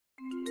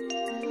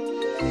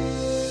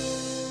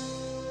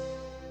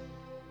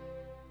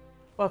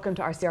Welcome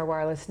to RCR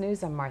Wireless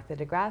News. I'm Martha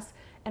DeGrasse,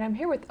 and I'm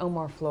here with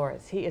Omar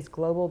Flores. He is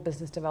Global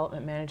Business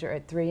Development Manager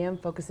at 3M,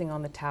 focusing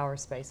on the tower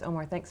space.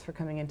 Omar, thanks for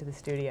coming into the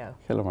studio.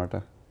 Hello,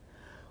 Martha.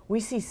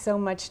 We see so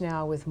much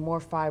now with more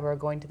fiber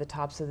going to the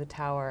tops of the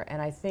tower, and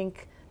I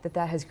think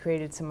that has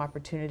created some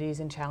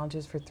opportunities and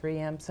challenges for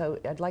 3M. So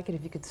I'd like it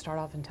if you could start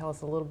off and tell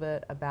us a little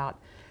bit about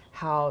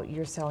how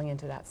you're selling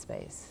into that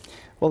space.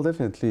 Well,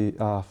 definitely,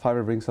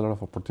 fiber brings a lot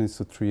of opportunities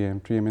to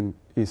 3M. 3M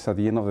is, at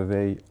the end of the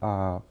day,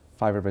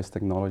 fiber-based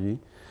technology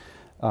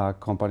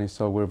company,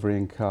 so we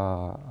bring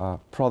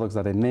products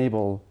that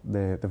enable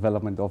the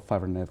development of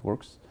fiber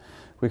networks.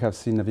 We have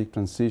seen a big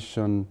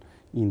transition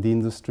in the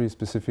industry,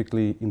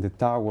 specifically in the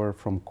tower,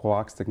 from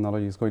coax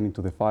technologies going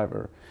into the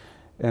fiber.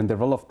 And the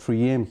role of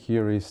 3M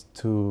here is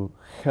to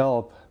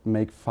help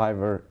make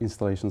fiber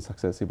installations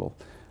accessible,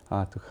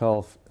 to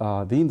help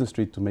the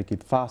industry to make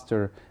it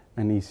faster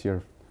and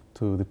easier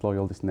to deploy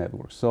all these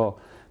networks. So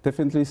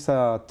definitely it's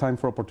a time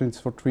for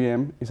opportunities for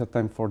 3M, it's a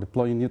time for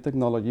deploying new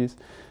technologies,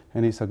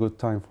 and it's a good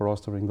time for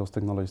us to bring those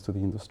technologies to the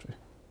industry.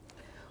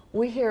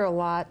 We hear a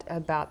lot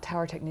about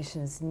tower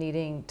technicians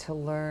needing to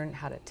learn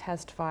how to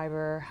test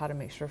fiber, how to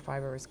make sure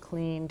fiber is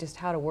clean, just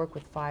how to work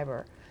with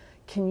fiber.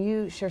 Can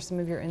you share some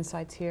of your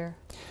insights here?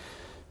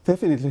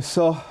 Definitely.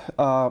 So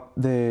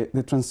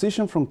the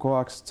transition from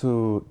coax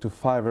to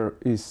fiber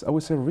is, I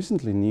would say,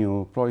 recently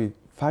new. Probably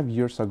 5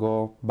 years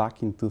ago,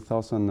 back in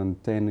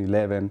 2010,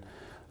 11,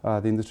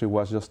 the industry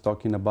was just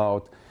talking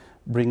about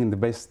bringing the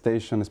base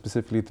station,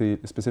 specifically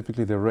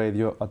the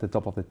radio, at the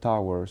top of the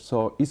tower.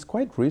 So it's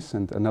quite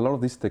recent, and a lot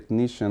of these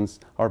technicians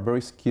are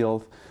very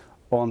skilled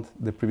on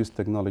the previous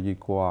technology,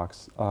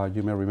 coax.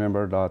 You may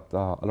remember that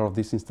a lot of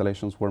these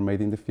installations were made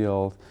in the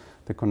field.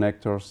 The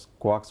connectors,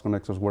 coax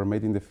connectors, were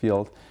made in the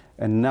field,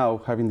 and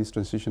now having this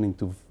transition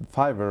into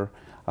fiber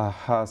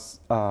has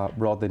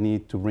brought the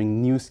need to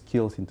bring new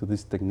skills into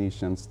these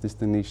technicians. These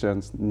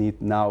technicians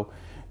need now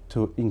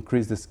to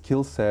increase the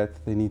skill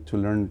set. They need to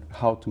learn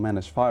how to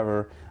manage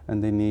fiber,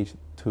 and they need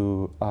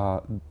to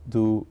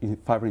do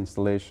fiber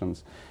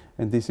installations.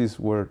 And this is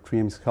where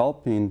 3M is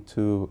helping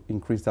to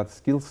increase that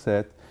skill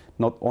set,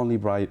 not only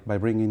by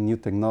bringing new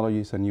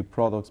technologies and new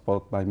products,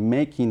 but by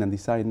making and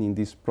designing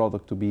this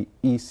product to be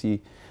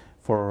easy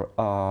for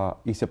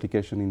easy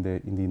application in the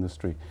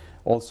industry.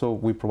 Also,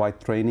 we provide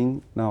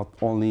training not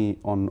only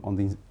on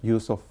the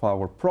use of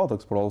our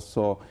products, but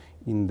also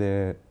in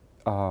the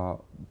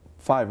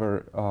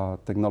fiber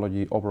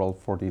technology overall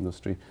for the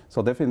industry.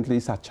 So definitely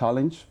it's a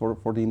challenge for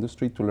the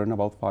industry to learn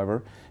about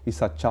fiber.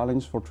 It's a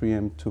challenge for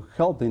 3M to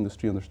help the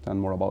industry understand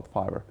more about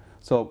fiber.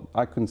 So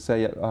I can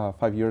say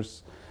 5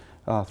 years,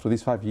 through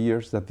these 5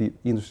 years, that the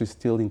industry is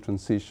still in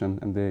transition,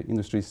 and the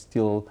industry is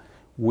still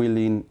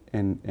willing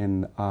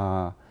and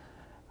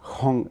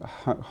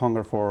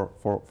hunger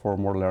for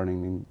more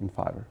learning in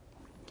fiber.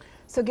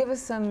 So give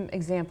us some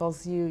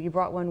examples. You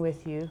brought one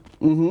with you.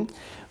 Mm-hmm.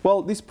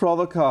 Well, this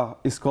product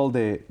is called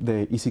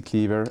the Easy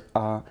Cleaver.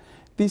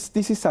 This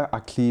is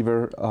a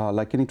cleaver,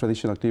 like any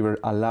traditional cleaver,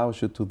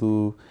 allows you to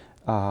do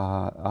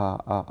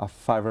a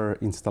fiber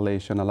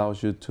installation,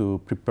 allows you to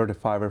prepare the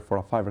fiber for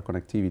a fiber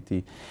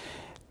connectivity.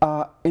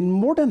 And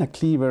more than a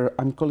cleaver,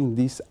 I'm calling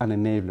this an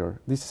enabler.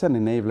 This is an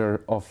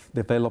enabler of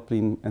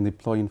developing and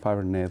deploying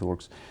fiber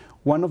networks.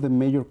 One of the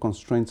major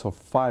constraints of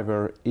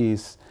fiber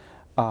is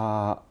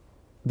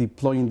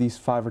deploying these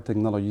fiber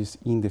technologies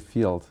in the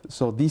field.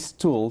 So this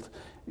tool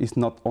is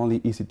not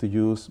only easy to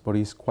use, but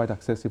is quite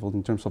accessible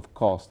in terms of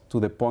cost, to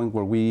the point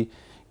where we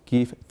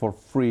give for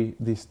free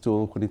this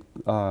tool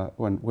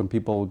when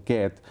people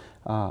get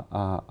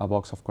a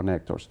box of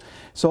connectors.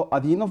 So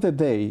at the end of the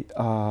day,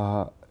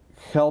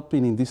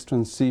 helping in this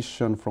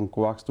transition from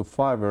coax to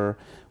fiber,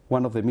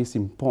 one of the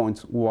missing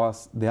points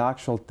was the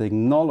actual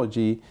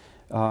technology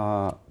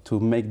to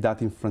make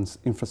that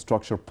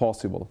infrastructure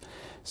possible.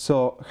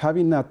 So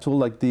having a tool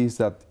like this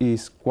that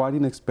is quite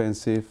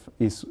inexpensive,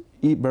 is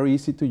very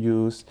easy to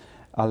use,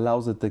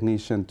 allows the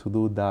technician to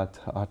do that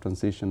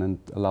transition, and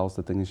allows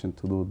the technician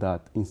to do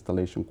that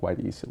installation quite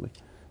easily.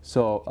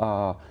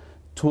 So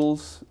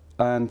tools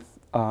and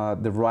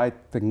the right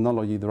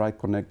technology, the right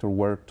connector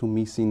were two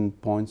missing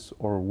points,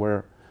 or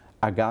were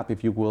a gap,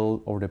 if you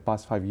will, over the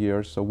past 5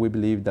 years. So we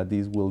believe that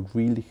this will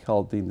really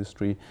help the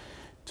industry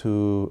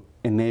to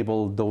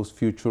enable those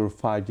future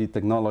 5G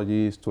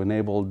technologies, to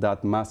enable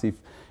that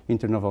massive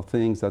Internet of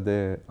Things that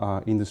the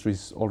industry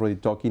is already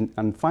talking,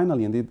 and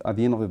finally, indeed, at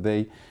the end of the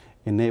day,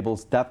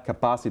 enables that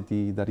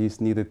capacity that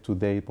is needed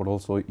today, but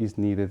also is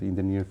needed in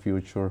the near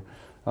future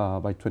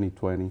by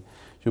 2020.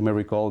 You may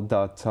recall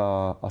that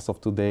as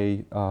of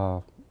today,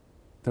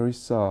 there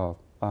is a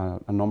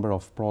number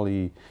of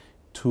probably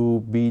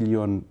 2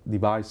 billion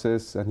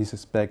devices, and is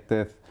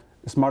expected,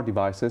 smart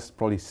devices,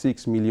 probably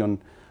 6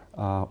 million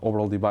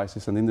overall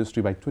devices, and the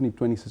industry by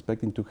 2020 is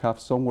expecting to have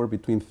somewhere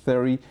between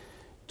 30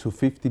 to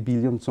 50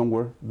 billion,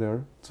 somewhere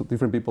there. So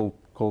different people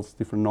calls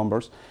different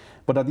numbers.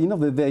 But at the end of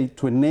the day,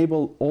 to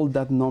enable all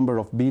that number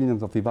of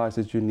billions of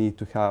devices, you need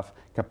to have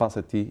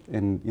capacity.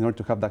 And in order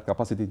to have that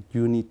capacity,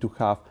 you need to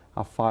have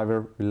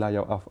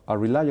a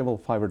reliable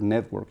fiber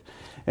network.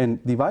 And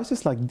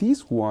devices like this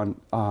one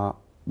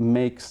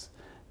makes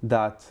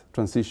that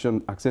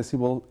transition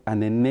accessible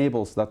and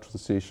enables that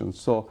transition.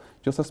 So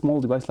just a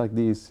small device like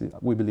this,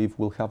 we believe,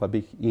 will have a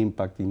big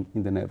impact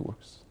in the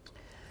networks.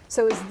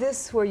 So is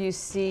this where you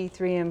see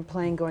 3M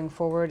playing going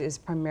forward, is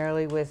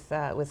primarily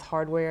with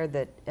hardware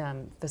that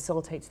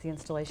facilitates the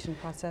installation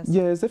process?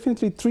 Yes,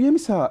 definitely. 3M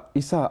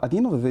at the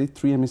end of the day,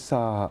 3M is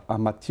a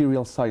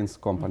material science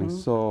company.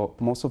 Mm-hmm. So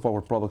most of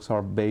our products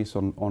are based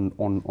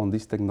on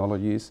these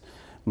technologies,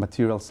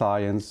 material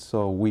science. So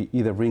we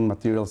either bring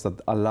materials that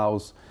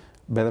allows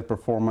better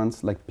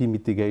performance, like P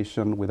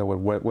mitigation with our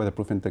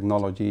weatherproofing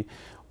technology,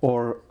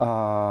 or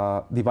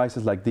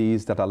devices like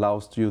these that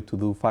allows you to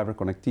do fiber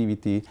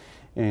connectivity.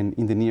 And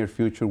in the near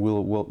future, we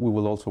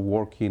will also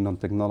work on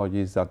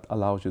technologies that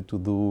allows you to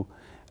do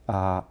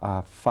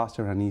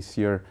faster and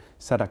easier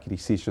site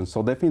acquisition.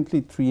 So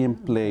definitely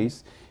 3M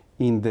plays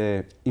in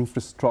the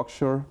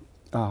infrastructure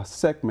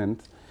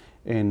segment,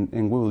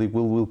 and we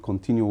will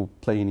continue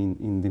playing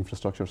in the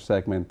infrastructure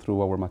segment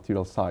through our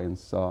material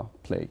science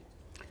play.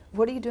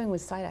 What are you doing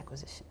with site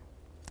acquisition?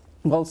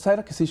 Well, site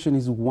acquisition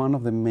is one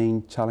of the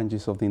main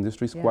challenges of the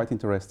industry. It's quite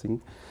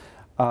interesting.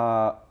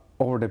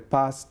 Over the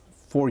past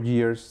 4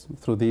 years,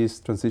 through this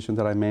transition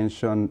that I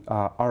mentioned,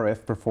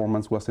 RF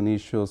performance was an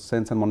issue,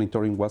 sense and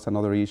monitoring was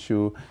another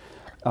issue,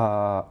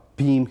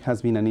 PIM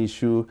has been an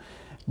issue,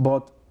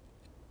 but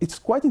it's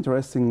quite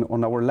interesting.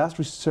 On our last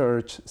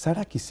research, site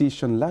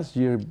acquisition last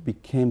year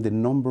became the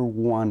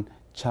 #1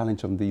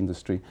 challenge of the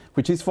industry,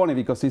 which is funny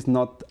because it's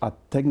not a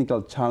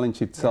technical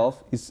challenge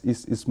itself,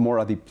 it's more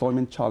a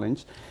deployment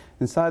challenge.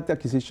 And site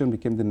acquisition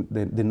became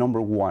the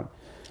 #1.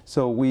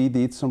 So we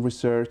did some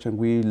research and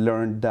we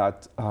learned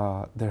that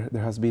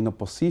there has been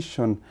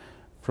opposition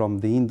from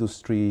the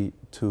industry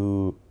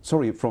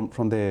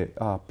from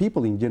the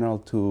people in general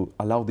to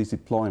allow this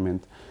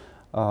deployment.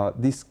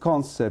 This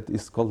concept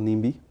is called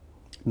NIMBY,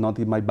 not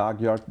in my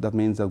backyard. That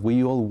means that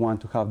we all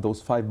want to have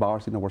those 5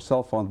 bars in our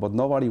cell phone, but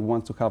nobody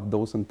wants to have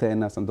those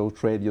antennas and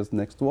those radios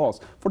next to us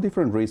for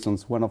different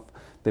reasons. One of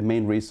the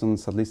main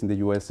reasons, at least in the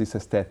US, is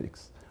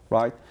aesthetics,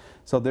 right?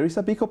 So there is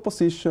a big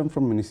opposition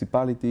from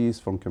municipalities,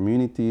 from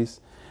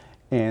communities,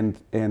 and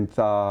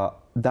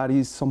that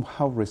is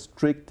somehow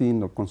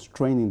restricting or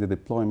constraining the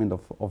deployment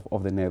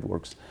of the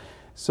networks.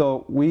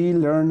 So we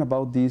learned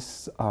about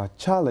this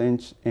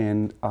challenge,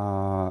 and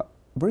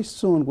very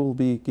soon we'll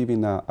be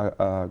giving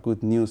a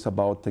good news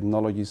about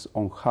technologies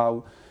on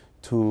how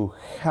to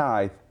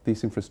hide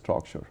this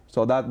infrastructure.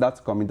 So that's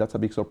coming. That's a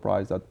big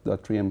surprise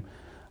that 3M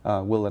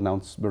will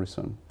announce very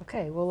soon.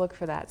 Okay, we'll look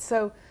for that.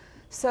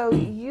 So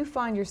you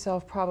find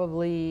yourself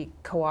probably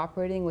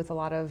cooperating with a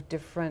lot of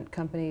different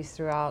companies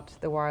throughout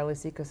the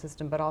wireless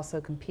ecosystem, but also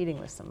competing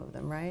with some of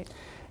them, right?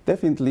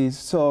 Definitely.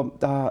 So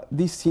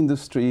this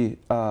industry,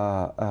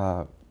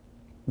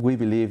 we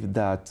believe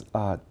that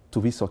to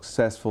be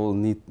successful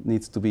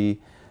needs to be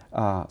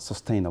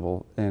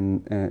sustainable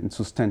and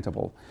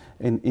sustainable.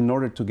 And in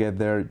order to get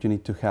there, you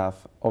need to have,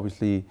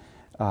 obviously,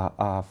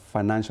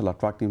 financial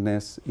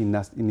attractiveness.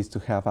 It needs to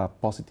have a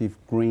positive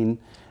green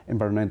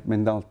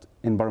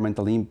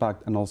environmental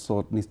impact, and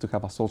also needs to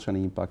have a social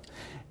impact.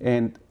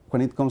 And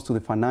when it comes to the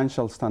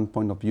financial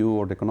standpoint of view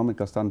or the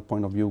economical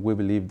standpoint of view, we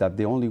believe that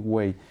the only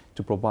way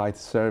to provide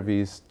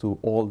service to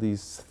all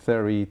these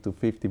 30 to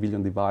 50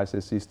 billion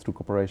devices is through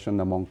cooperation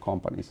among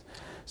companies.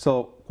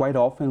 So quite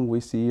often we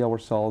see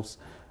ourselves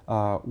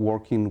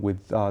working with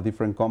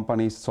different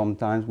companies.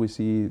 Sometimes we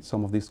see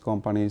some of these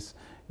companies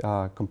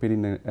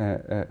competing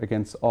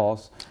against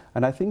us.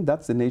 And I think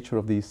that's the nature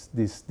of this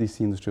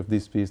industry, of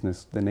this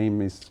business. The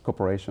name is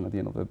cooperation at the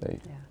end of the day.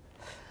 Yeah.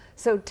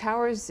 So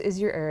towers is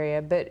your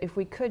area, but if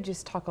we could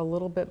just talk a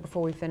little bit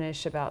before we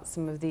finish about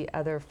some of the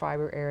other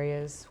fiber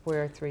areas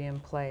where 3M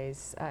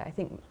plays. I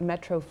think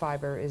metro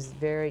fiber is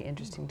very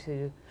interesting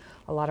to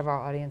a lot of our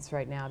audience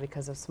right now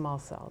because of small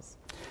cells.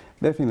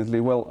 Definitely.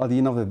 Well, at the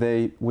end of the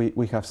day,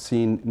 we have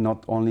seen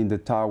not only in the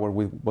tower,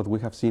 but we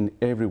have seen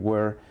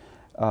everywhere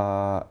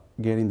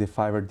getting the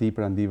fiber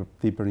deeper and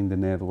deeper in the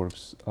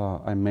networks.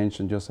 I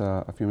mentioned just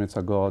a few minutes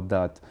ago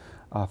that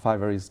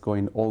fiber is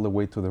going all the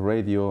way to the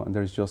radio, and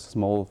there's just a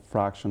small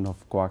fraction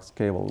of coax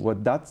cable.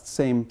 But that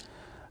same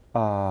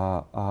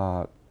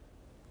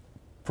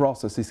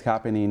process is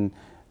happening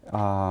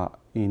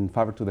in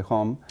fiber to the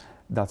home.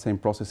 That same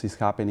process is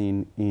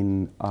happening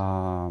in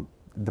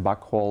the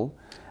backhaul,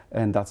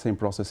 and that same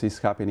process is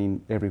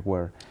happening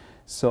everywhere.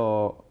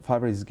 So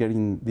fiber is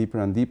getting deeper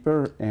and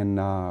deeper, and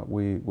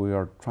we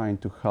are trying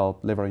to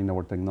help leveraging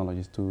our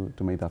technologies to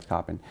make that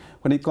happen.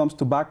 When it comes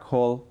to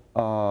backhaul,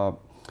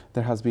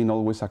 there has been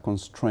always a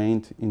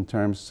constraint in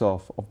terms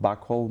of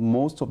backhaul.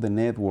 Most of the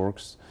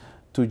networks,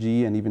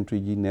 2G and even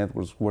 3G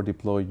networks, were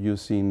deployed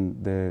using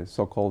the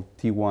so-called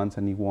T1s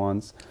and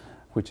E1s,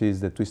 which is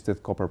the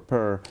twisted copper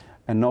pair.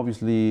 And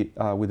obviously,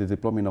 with the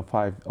deployment of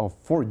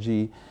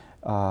 4G,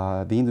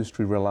 the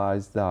industry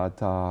realized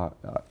that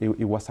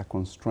it was a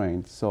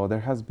constraint. So there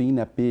has been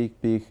a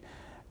big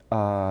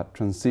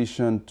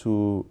transition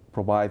to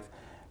provide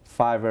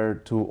fiber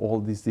to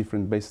all these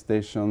different base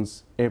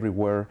stations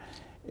everywhere.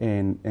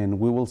 And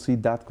we will see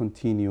that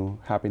continue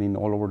happening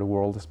all over the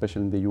world,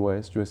 especially in the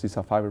US. US is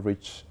a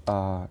fiber-rich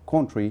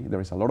country.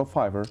 There is a lot of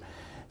fiber.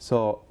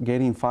 So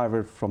getting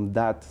fiber from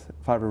that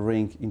fiber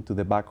ring into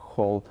the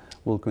backhaul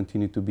will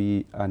continue to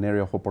be an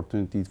area of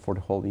opportunity for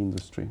the whole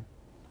industry.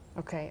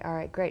 Okay, all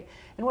right, great.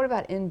 And what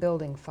about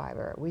in-building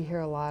fiber? We hear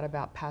a lot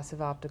about passive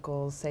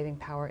opticals, saving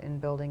power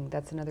in-building.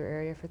 That's another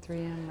area for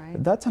 3M,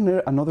 right? That's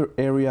another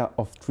area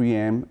of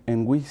 3M,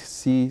 and we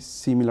see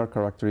similar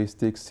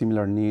characteristics,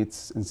 similar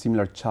needs, and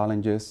similar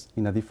challenges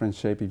in a different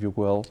shape, if you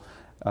will,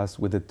 as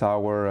with the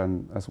tower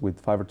and as with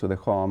fiber to the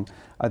home.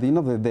 At the end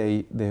of the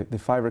day, the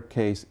fiber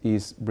case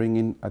is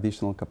bringing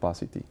additional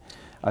capacity.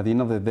 At the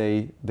end of the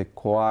day, the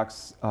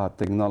coax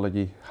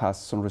technology has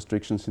some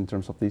restrictions in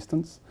terms of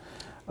distance.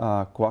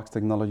 Coax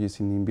technologies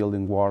in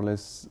building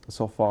wireless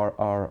so far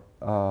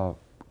are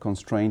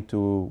constrained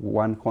to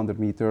 100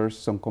 meters.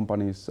 Some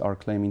companies are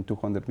claiming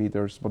 200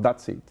 meters, but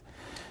that's it.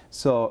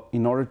 So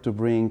in order to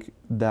bring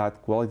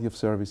that quality of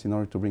service, in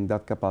order to bring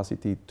that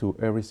capacity to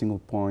every single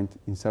point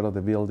inside of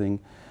the building,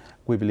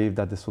 we believe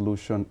that the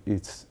solution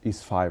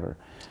is fiber.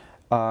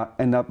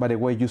 And by the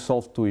way, you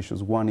solve two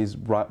issues. One is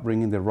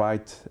bringing the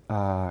right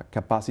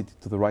capacity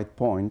to the right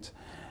point.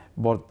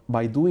 But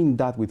by doing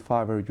that with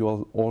fiber,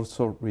 you're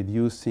also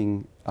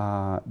reducing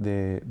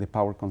the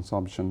power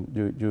consumption.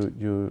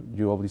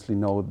 You obviously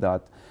know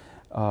that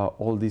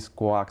all these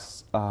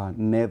coax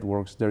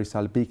networks, there is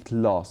a big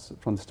loss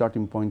from the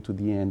starting point to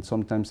the end,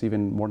 sometimes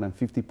even more than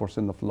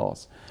 50% of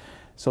loss.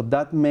 So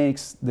that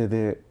makes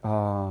the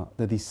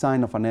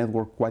design of a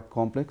network quite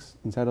complex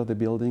inside of the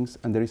buildings,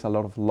 and there is a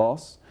lot of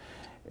loss.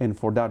 And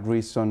for that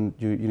reason,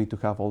 you need to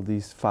have all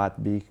these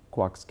fat, big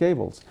coax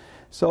cables.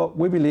 So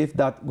we believe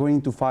that going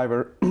into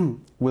fiber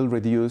will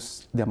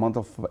reduce the amount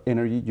of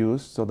energy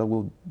used, so that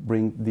will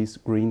bring this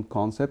green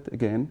concept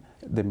again,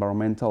 the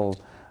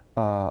environmental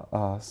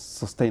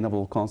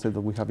sustainable concept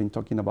that we have been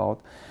talking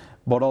about,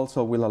 but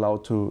also will allow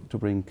to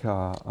bring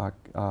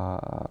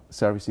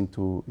service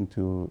into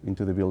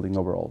the building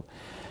overall.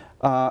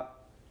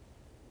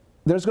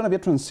 There's going to be a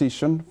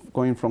transition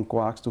going from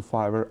coax to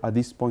fiber. At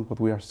this point,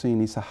 what we are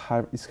seeing is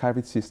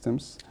hybrid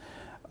systems.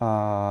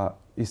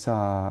 It's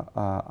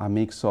a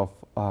mix of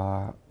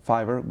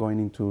fiber going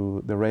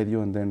into the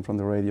radio, and then from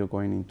the radio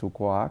going into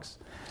coax.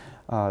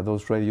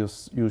 Those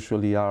radios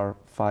usually are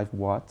 5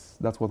 watts.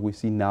 That's what we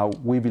see now.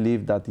 We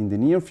believe that in the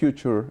near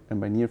future,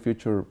 and by near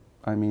future,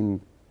 I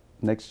mean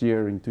next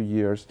year, in 2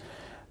 years,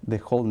 the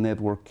whole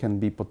network can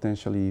be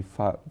potentially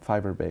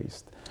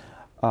fiber-based.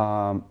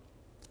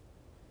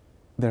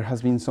 There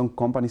has been some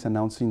companies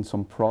announcing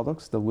some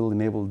products that will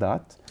enable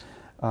that.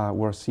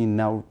 We're seeing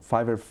now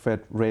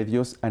fiber-fed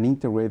radios and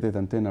integrated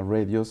antenna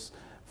radios,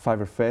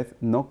 fiber-fed,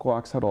 no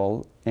coax at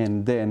all,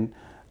 and then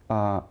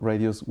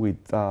radios with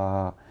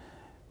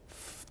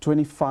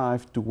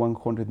 25 to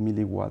 100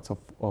 milliwatts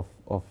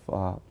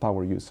of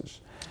power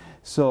usage.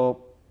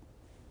 So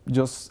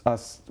just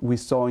as we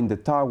saw in the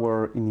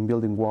tower, in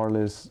building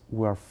wireless,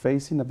 we are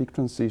facing a big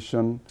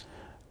transition.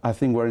 I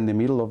think we're in the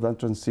middle of that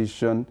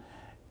transition.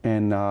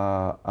 And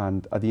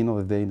at the end of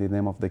the day, the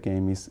name of the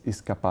game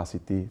is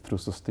capacity through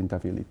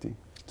sustainability.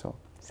 So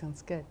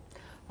sounds good.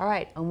 All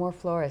right, Omar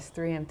Flores,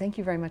 3M, thank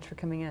you very much for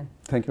coming in.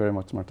 Thank you very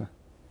much, Marta.